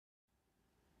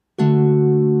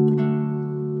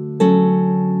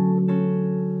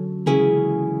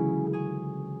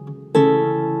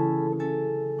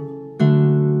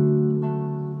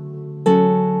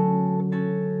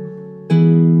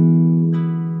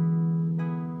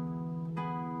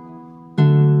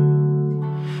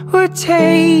we're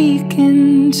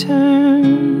taking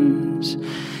turns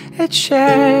at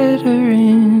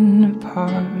shattering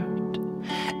apart.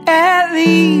 At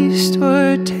least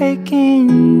we're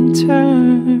taking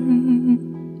turns.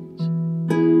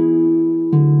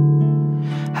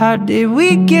 How did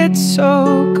we get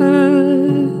so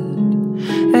good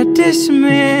at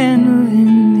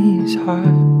dismantling these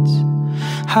hearts?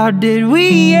 How did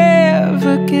we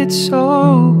ever get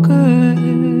so good?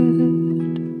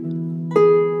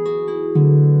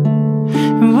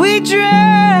 And we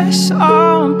dress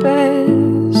our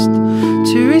best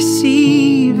to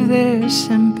receive their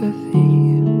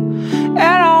sympathy.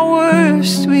 At our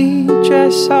worst, we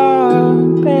dress our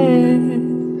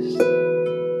best.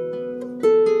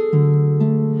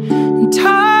 And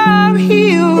time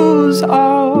heals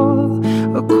all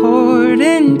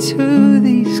according to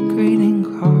these greeting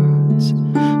cards.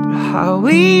 But how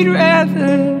we'd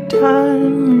rather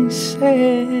time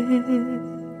resets.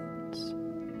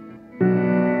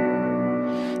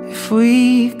 If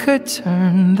we could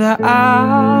turn the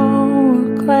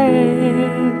hourglass,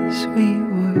 we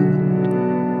would.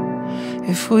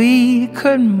 If we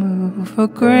could move a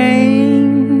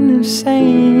grain of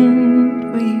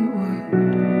sand, we would.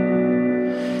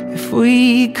 If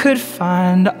we could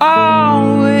find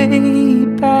our way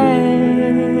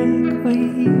back, we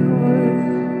would.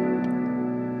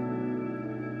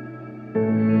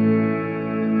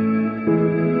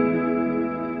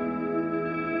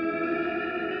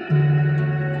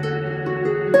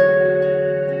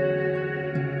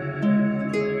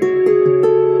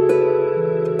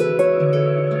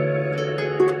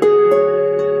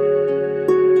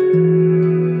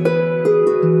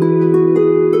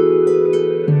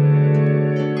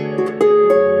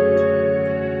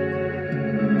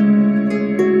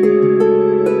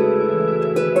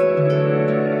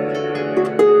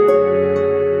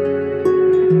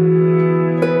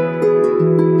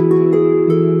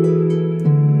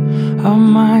 Our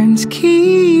minds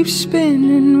keep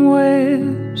spinning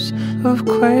webs of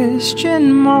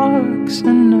question marks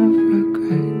and of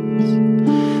regrets.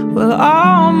 Well,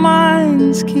 our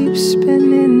minds keep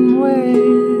spinning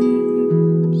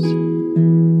webs.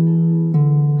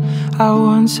 I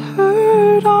once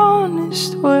heard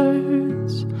honest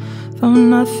words, though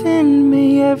nothing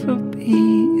may ever be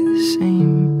the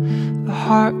same. The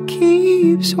heart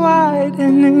keeps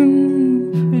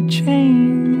widening for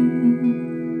change.